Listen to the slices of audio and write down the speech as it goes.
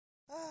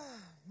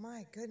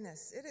My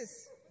goodness, it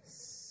is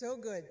so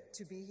good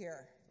to be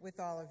here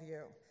with all of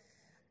you.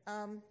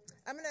 I'm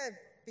going to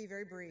be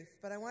very brief,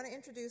 but I want to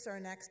introduce our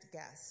next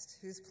guest,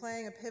 who's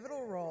playing a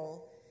pivotal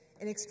role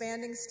in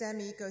expanding STEM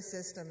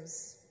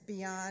ecosystems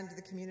beyond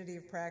the community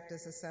of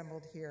practice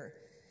assembled here.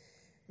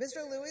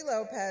 Mr. Louie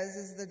Lopez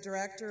is the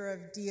director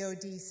of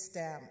DoD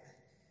STEM,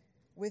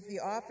 with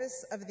the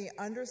Office of the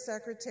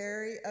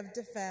Undersecretary of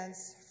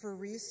Defense for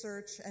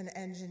Research and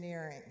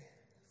Engineering,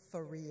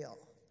 for real.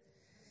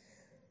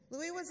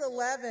 Louie was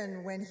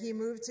 11 when he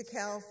moved to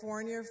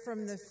California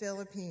from the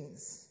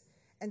Philippines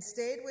and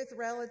stayed with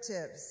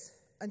relatives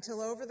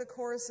until over the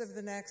course of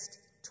the next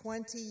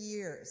 20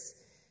 years,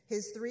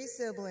 his 3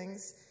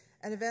 siblings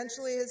and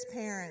eventually his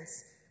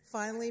parents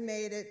finally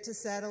made it to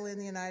settle in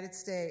the United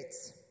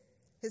States.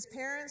 His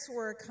parents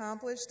were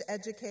accomplished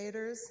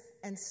educators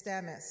and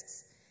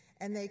STEMists,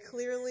 and they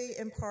clearly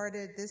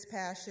imparted this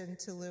passion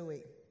to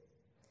Louie.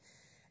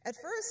 At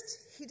first,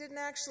 he didn't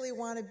actually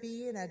want to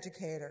be an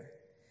educator,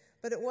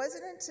 but it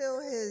wasn't until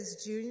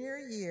his junior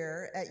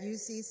year at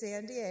UC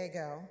San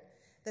Diego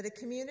that a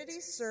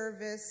community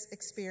service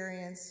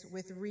experience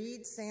with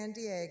Reed San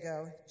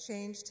Diego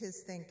changed his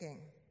thinking.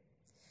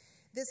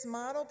 This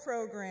model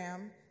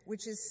program,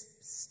 which is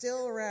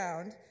still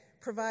around,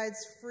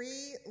 provides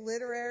free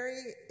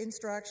literary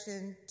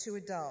instruction to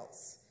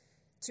adults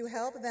to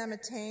help them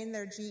attain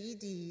their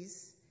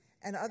GEDs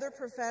and other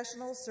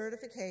professional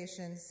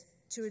certifications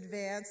to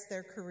advance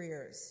their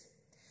careers.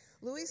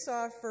 Louie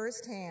saw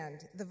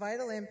firsthand the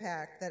vital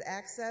impact that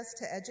access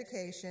to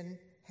education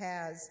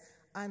has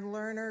on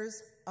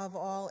learners of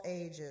all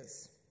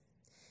ages.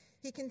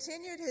 He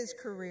continued his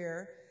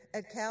career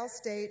at Cal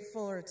State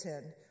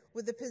Fullerton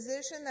with a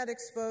position that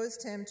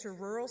exposed him to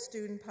rural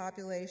student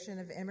population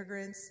of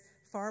immigrants,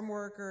 farm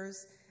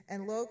workers,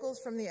 and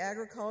locals from the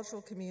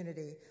agricultural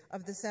community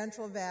of the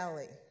Central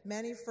Valley,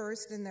 many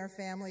first in their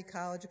family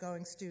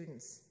college-going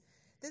students.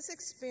 This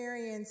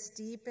experience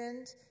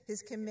deepened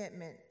his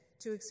commitment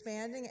to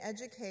expanding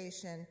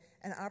education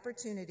and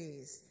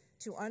opportunities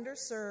to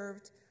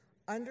underserved,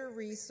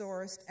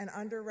 under-resourced, and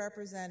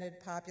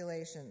underrepresented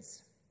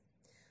populations.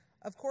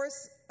 Of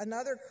course,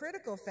 another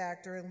critical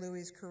factor in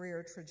Louie's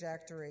career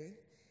trajectory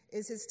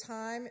is his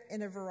time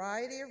in a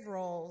variety of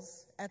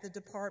roles at the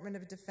Department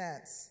of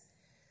Defense.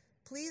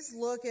 Please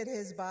look at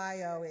his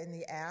bio in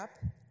the app.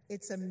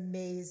 It's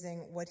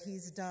amazing what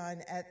he's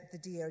done at the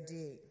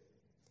DoD.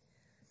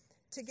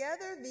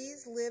 Together,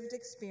 these lived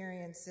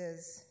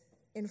experiences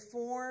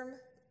inform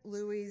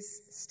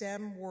Louie's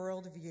STEM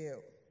worldview.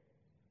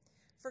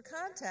 For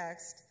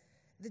context,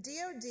 the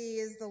DoD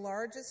is the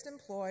largest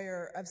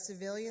employer of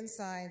civilian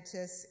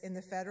scientists in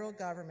the federal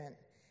government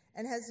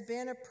and has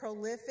been a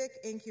prolific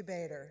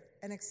incubator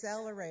and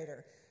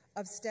accelerator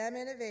of STEM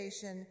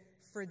innovation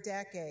for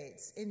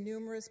decades in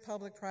numerous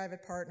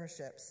public-private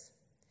partnerships.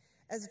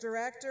 As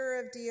director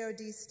of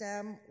DoD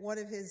STEM, one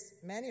of his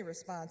many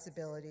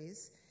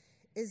responsibilities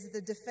is the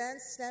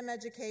Defense STEM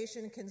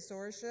Education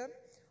Consortium,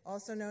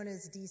 also known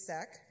as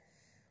DSEC,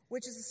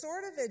 which is a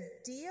sort of a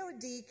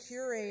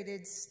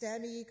DoD-curated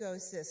STEM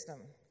ecosystem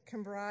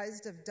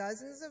comprised of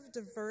dozens of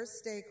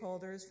diverse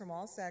stakeholders from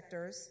all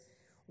sectors,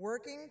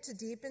 working to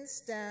deepen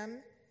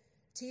STEM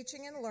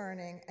teaching and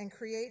learning and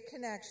create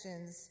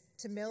connections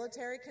to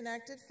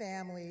military-connected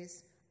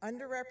families,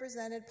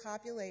 underrepresented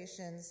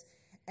populations,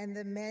 and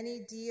the many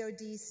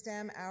DoD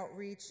STEM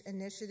outreach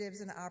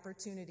initiatives and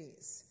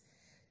opportunities.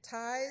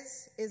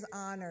 TIES is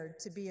honored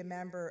to be a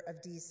member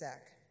of DSEC.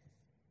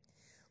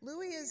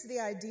 Louie is the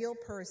ideal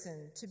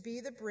person to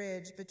be the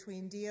bridge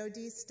between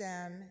DoD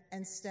STEM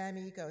and STEM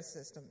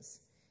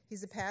ecosystems.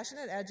 He's a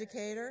passionate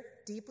educator,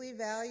 deeply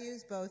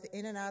values both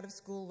in and out of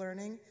school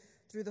learning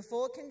through the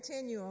full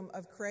continuum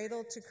of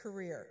cradle to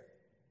career.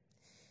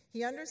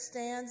 He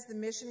understands the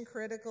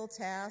mission-critical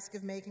task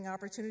of making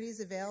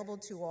opportunities available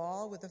to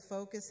all with a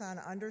focus on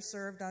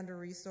underserved,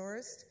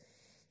 under-resourced.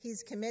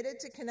 He's committed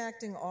to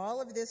connecting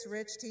all of this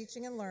rich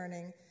teaching and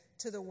learning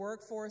to the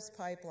workforce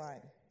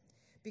pipeline,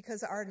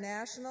 because our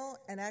national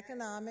and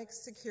economic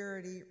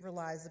security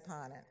relies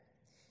upon it.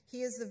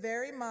 He is the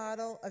very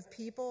model of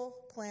people,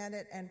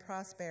 planet, and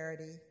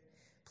prosperity.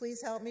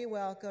 Please help me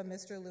welcome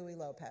Mr. Louie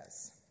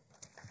Lopez.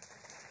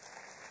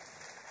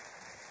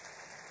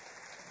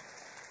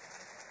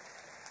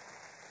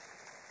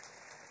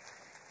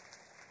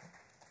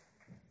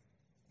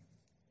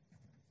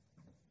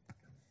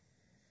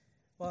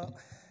 Well,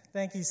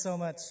 thank you so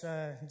much,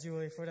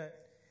 Julie, for that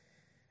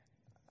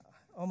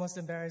almost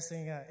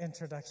embarrassing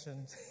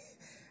introduction.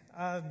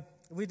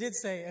 We did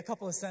say a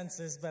couple of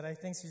sentences, but I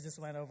think she just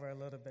went over a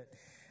little bit.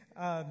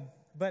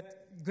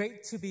 But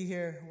great to be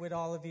here with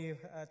all of you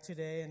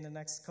today and the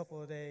next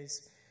couple of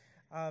days.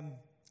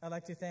 I'd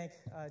like to thank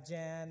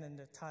Jan and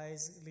the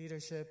TIES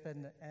leadership,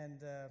 and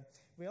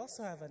we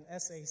also have an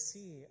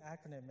SAC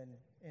acronym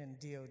in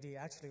DoD.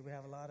 Actually, we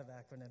have a lot of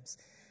acronyms.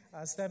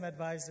 STEM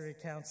Advisory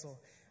Council.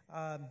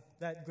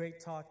 That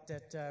great talk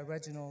that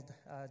Reginald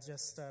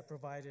just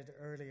provided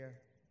earlier.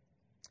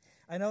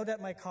 I know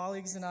that my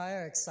colleagues and I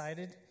are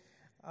excited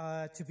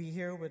to be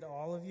here with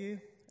all of you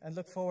and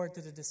look forward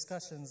to the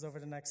discussions over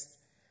the next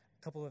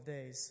couple of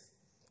days.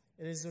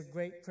 It is a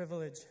great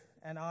privilege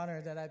and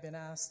honor that I've been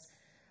asked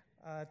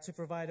to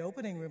provide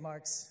opening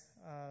remarks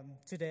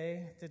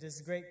today to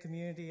this great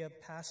community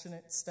of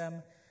passionate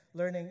STEM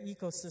learning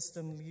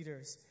ecosystem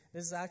leaders.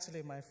 This is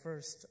actually my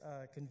first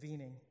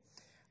convening.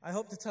 I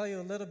hope to tell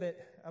you a little bit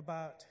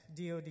about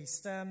DoD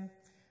STEM,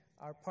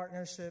 our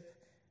partnership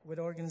with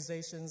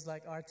organizations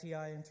like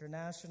RTI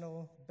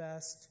International,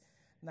 BEST,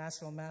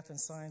 National Math and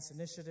Science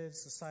Initiative,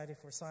 Society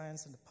for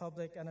Science and the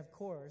Public, and of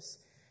course,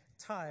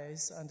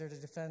 TIES under the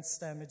Defense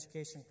STEM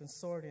Education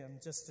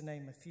Consortium, just to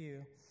name a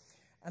few,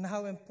 and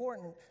how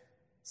important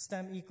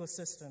STEM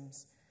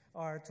ecosystems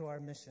are to our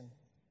mission.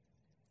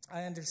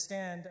 I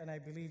understand, and I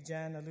believe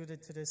Jan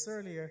alluded to this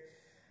earlier,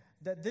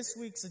 that this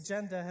week's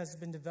agenda has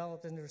been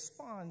developed in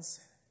response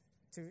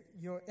to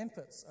your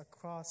inputs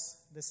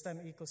across the STEM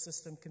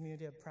ecosystem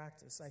community of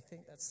practice. I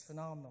think that's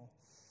phenomenal.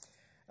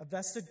 A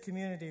vested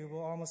community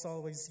will almost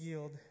always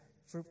yield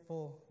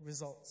fruitful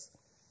results.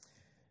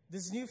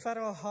 This new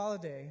federal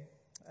holiday,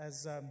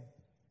 as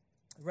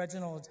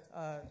Reginald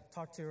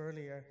talked to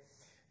earlier,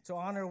 to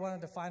honor one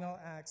of the final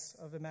acts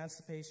of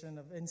emancipation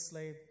of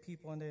enslaved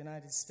people in the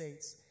United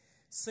States,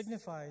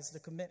 signifies the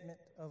commitment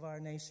of our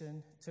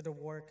nation to the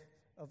work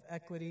of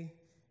equity,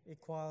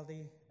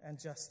 equality, and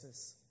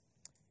justice.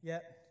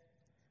 Yet,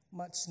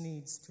 much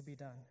needs to be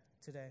done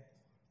today.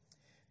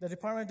 The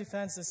Department of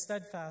Defense is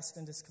steadfast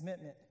in this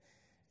commitment.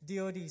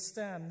 DoD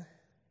STEM's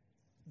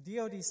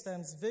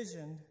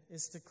vision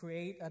is to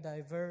create a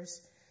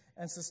diverse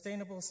and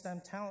sustainable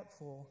STEM talent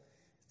pool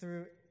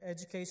through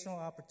educational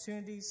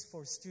opportunities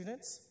for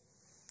students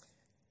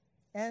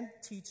and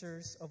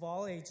teachers of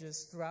all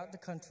ages throughout the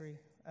country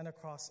and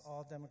across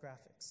all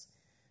demographics.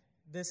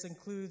 This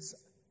includes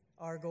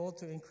our goal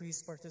to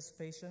increase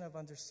participation of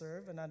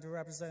underserved and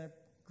underrepresented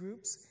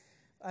groups,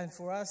 and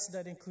for us,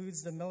 that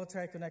includes the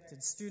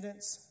military-connected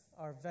students,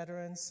 our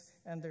veterans,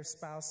 and their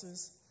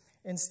spouses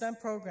in STEM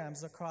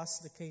programs across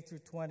the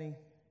K-20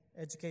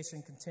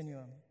 education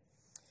continuum.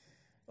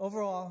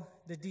 Overall,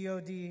 the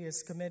DoD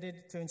is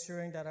committed to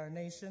ensuring that our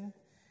nation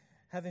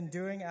have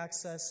enduring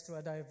access to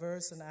a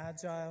diverse and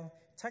agile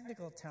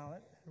technical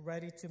talent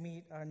ready to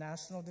meet our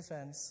national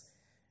defense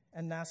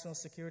and national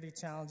security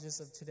challenges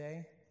of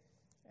today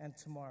and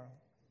tomorrow.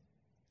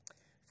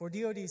 For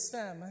DoD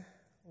STEM,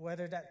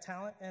 whether that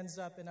talent ends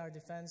up in our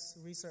defense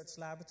research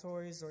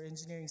laboratories or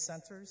engineering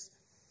centers,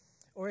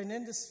 or in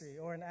industry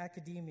or in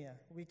academia,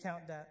 we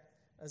count that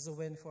as a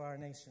win for our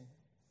nation.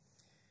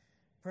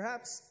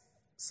 Perhaps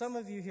some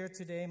of you here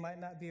today might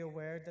not be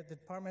aware that the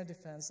Department of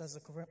Defense has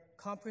a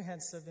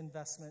comprehensive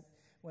investment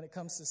when it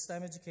comes to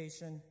STEM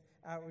education,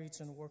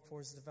 outreach, and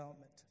workforce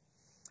development.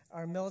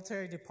 Our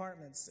military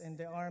departments in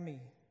the Army,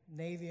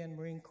 Navy, and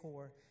Marine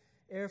Corps,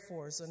 Air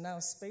Force, and now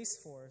Space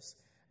Force,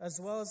 as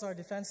well as our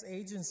defense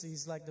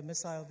agencies like the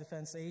Missile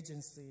Defense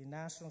Agency,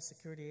 National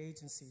Security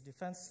Agency,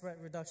 Defense Threat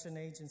Reduction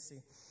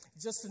Agency,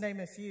 just to name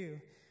a few,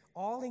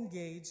 all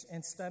engage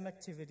in STEM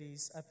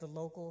activities at the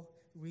local,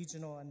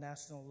 regional, and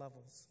national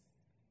levels.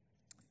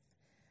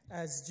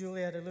 As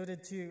Julie had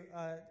alluded to,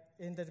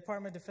 in the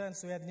Department of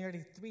Defense, we have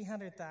nearly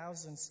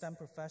 300,000 STEM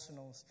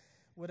professionals,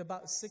 with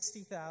about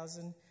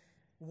 60,000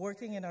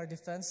 working in our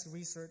defense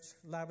research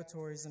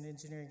laboratories and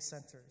engineering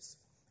centers.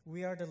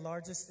 We are the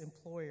largest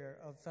employer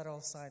of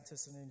federal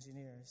scientists and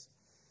engineers,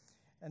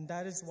 and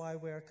that is why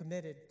we are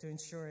committed to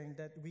ensuring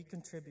that we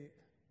contribute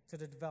to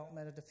the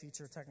development of the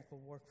future technical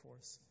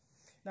workforce.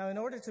 Now, in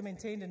order to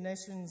maintain the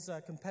nation's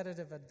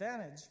competitive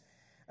advantage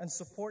and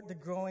support the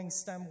growing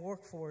STEM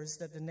workforce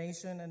that the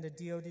nation and the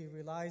DoD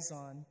relies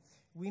on,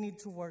 we need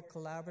to work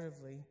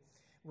collaboratively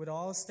with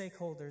all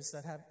stakeholders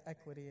that have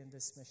equity in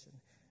this mission.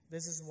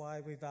 This is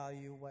why we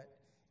value what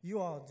you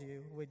all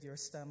do with your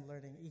STEM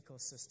learning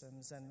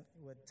ecosystems and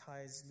with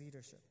TIES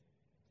leadership.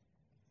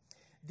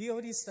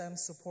 DoD STEM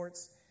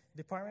supports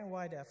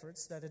department-wide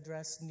efforts that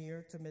address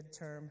near to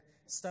midterm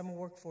STEM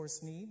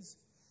workforce needs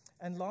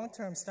and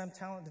long-term STEM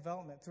talent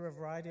development through a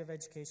variety of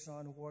educational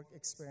and work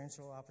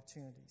experiential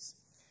opportunities.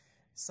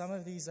 Some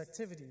of these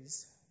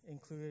activities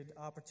include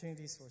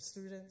opportunities for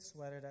students,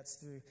 whether that's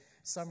through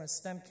summer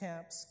STEM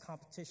camps,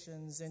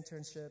 competitions,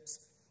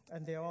 internships,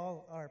 and they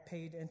all are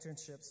paid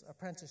internships,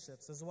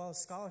 apprenticeships, as well as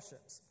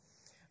scholarships,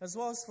 as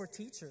well as for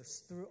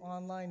teachers through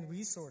online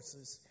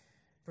resources,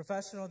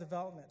 professional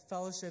development,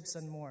 fellowships,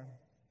 and more.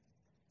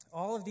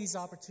 All of these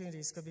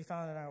opportunities could be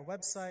found on our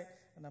website,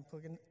 and I'm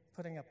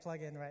putting a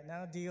plug in right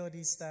now,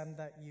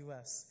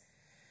 dodstem.us.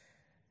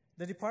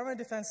 The Department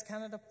of Defense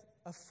cannot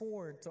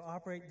afford to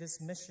operate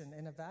this mission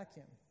in a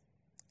vacuum.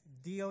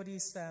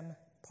 DoD STEM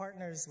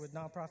partners with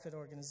nonprofit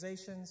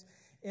organizations,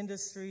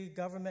 industry,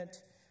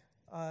 government,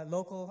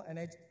 local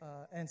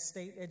and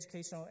state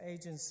educational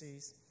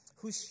agencies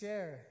who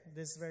share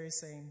this very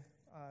same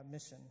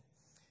mission.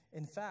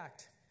 In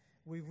fact,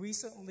 we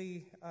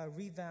recently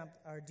revamped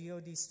our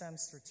DoD STEM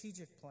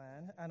strategic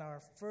plan, and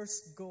our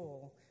first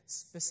goal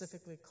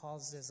specifically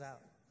calls this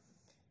out: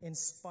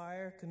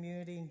 inspire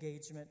community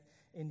engagement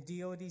in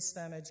DoD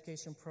STEM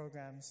education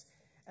programs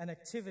and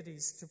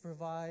activities to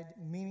provide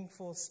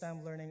meaningful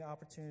STEM learning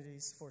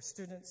opportunities for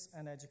students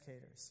and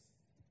educators.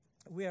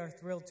 We are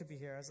thrilled to be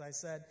here, as I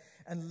said,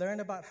 and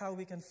learn about how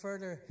we can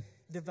further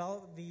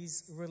develop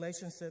these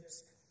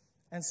relationships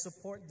and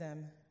support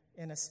them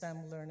in a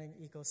STEM learning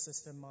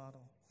ecosystem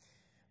model.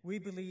 We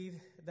believe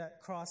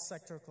that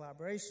cross-sector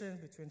collaboration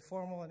between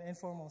formal and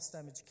informal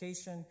STEM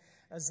education,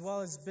 as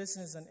well as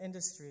business and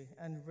industry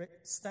and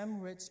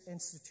STEM-rich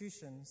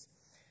institutions,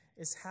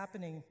 is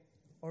happening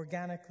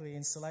organically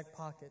in select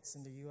pockets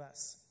in the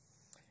U.S.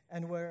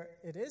 And where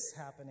it is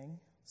happening,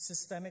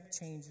 systemic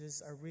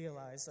changes are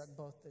realized at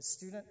both the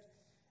student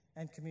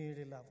and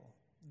community level.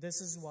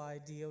 This is why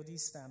DoD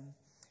STEM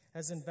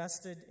has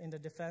invested in the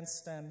Defense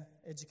STEM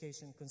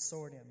Education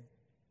Consortium.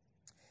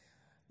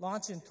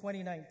 Launched in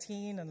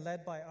 2019 and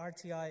led by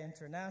RTI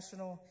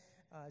International,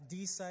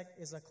 DSEC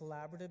is a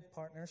collaborative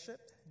partnership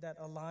that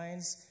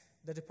aligns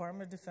the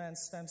Department of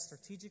Defense STEM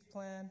Strategic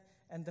Plan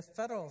and the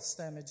Federal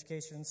STEM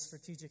Education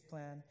Strategic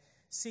Plan,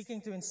 seeking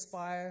to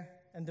inspire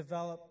and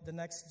develop the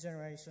next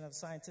generation of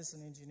scientists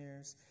and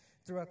engineers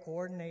through a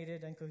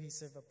coordinated and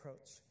cohesive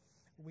approach.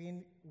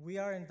 We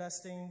are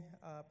investing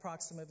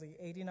approximately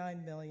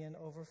 $89 million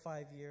over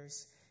 5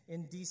 years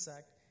in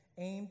DSEC,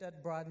 aimed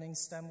at broadening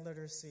STEM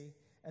literacy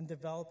and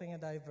developing a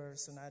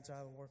diverse and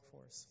agile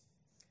workforce.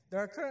 There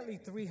are currently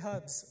three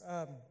hubs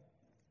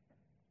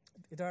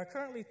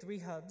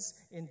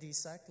in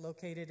DSEC,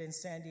 located in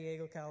San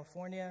Diego,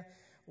 California,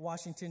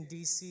 Washington,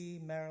 D.C.,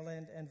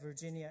 Maryland, and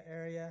Virginia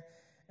area,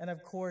 and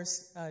of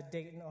course,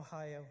 Dayton,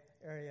 Ohio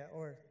area,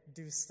 or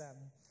DO STEM.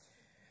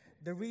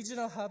 The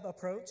regional hub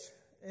approach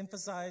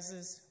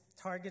emphasizes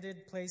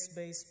targeted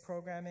place-based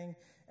programming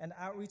and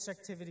outreach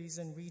activities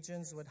in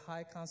regions with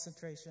high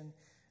concentration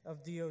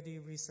of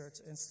DoD research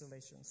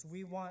installations.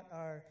 We want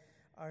our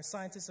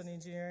scientists and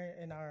engineers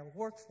in our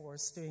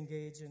workforce to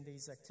engage in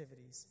these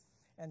activities.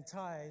 And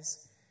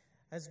TIES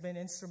has been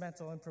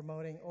instrumental in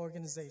promoting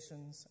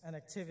organizations and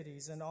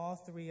activities in all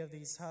three of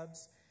these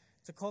hubs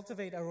to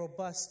cultivate a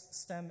robust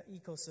STEM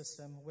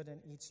ecosystem within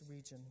each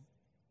region.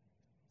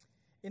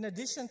 In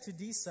addition to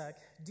DSEC,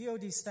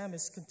 DoD STEM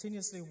is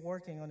continuously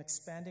working on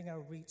expanding our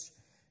reach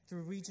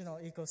through regional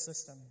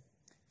ecosystem.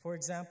 For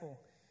example,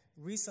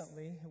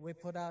 recently, we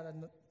put out a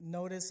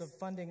notice of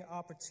funding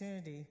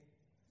opportunity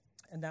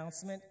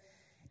announcement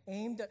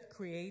aimed at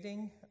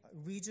creating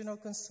regional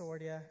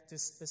consortia to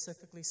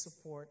specifically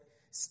support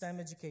STEM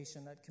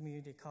education at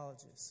community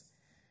colleges.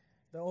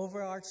 The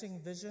overarching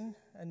vision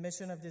and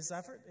mission of this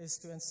effort is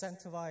to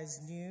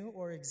incentivize new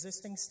or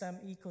existing STEM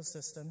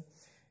ecosystem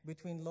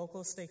between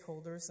local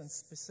stakeholders and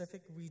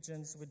specific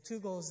regions with two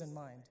goals in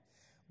mind.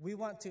 We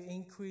want to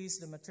increase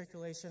the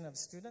matriculation of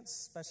students,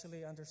 especially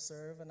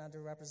underserved and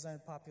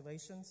underrepresented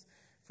populations,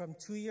 from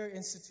 2-year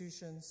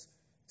institutions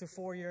to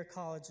 4-year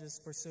colleges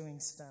pursuing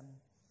STEM.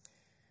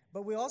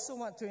 But we also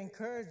want to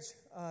encourage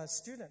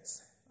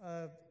students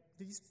of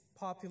these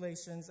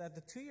populations at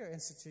the 2-year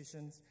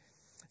institutions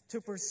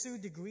to pursue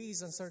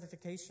degrees and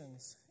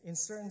certifications in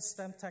certain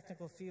STEM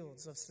technical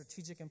fields of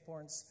strategic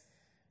importance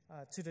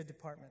to the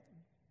department.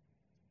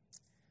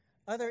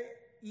 Other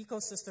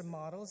ecosystem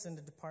models in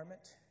the department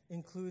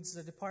includes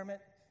the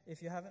department,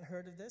 if you haven't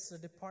heard of this, the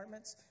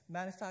department's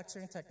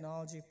Manufacturing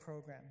Technology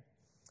Program,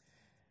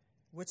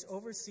 which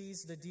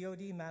oversees the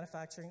DoD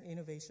Manufacturing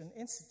Innovation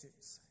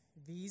Institutes.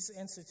 These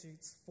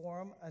institutes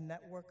form a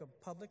network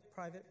of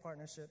public-private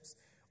partnerships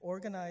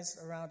organized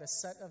around a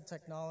set of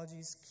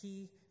technologies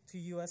key to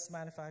U.S.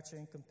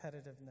 manufacturing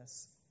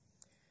competitiveness.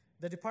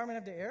 The Department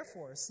of the Air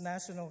Force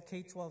National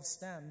K-12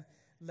 STEM,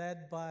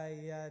 led by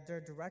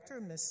their director,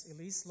 Ms.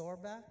 Elise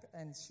Lorbach,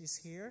 and she's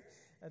here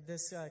at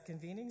this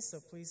convening, so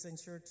please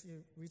ensure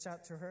to reach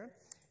out to her,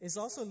 is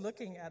also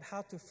looking at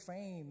how to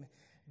frame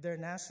their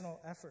national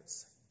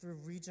efforts through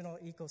regional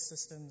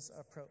ecosystems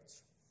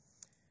approach.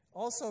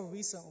 Also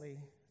recently,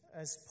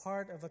 as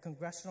part of a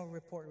congressional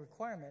report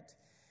requirement,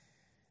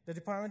 the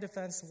Department of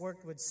Defense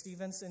worked with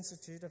Stevens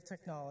Institute of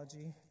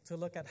Technology to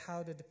look at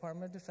how the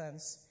Department of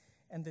Defense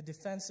and the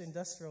defense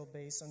industrial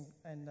base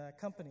and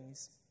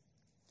companies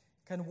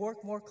can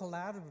work more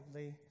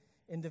collaboratively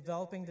in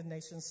developing the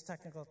nation's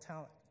technical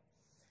talent.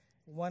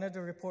 One of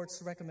the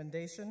report's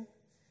recommendations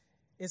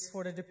is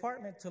for the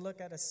department to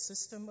look at a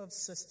system of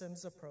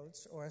systems approach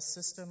or a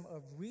system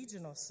of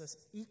regional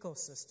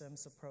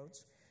ecosystems approach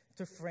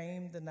to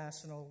frame the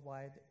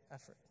national-wide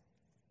effort.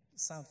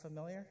 Sound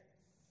familiar?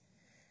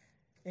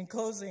 In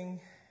closing,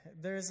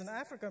 there is an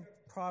African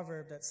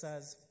proverb that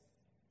says,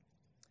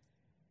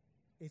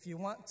 if you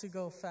want to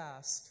go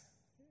fast,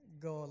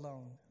 go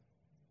alone.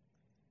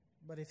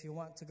 But if you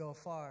want to go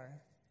far,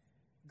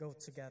 go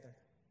together.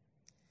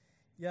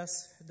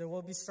 Yes, there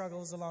will be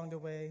struggles along the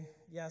way.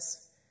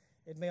 Yes,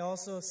 it may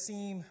also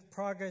seem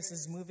progress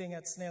is moving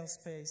at snail's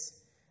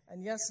pace.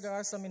 And yes, there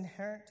are some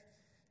inherent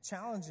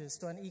challenges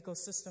to an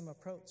ecosystem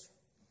approach,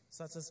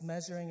 such as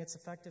measuring its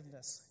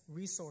effectiveness,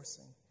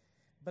 resourcing.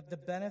 But the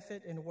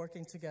benefit in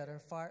working together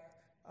far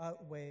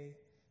outweigh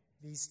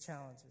these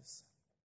challenges.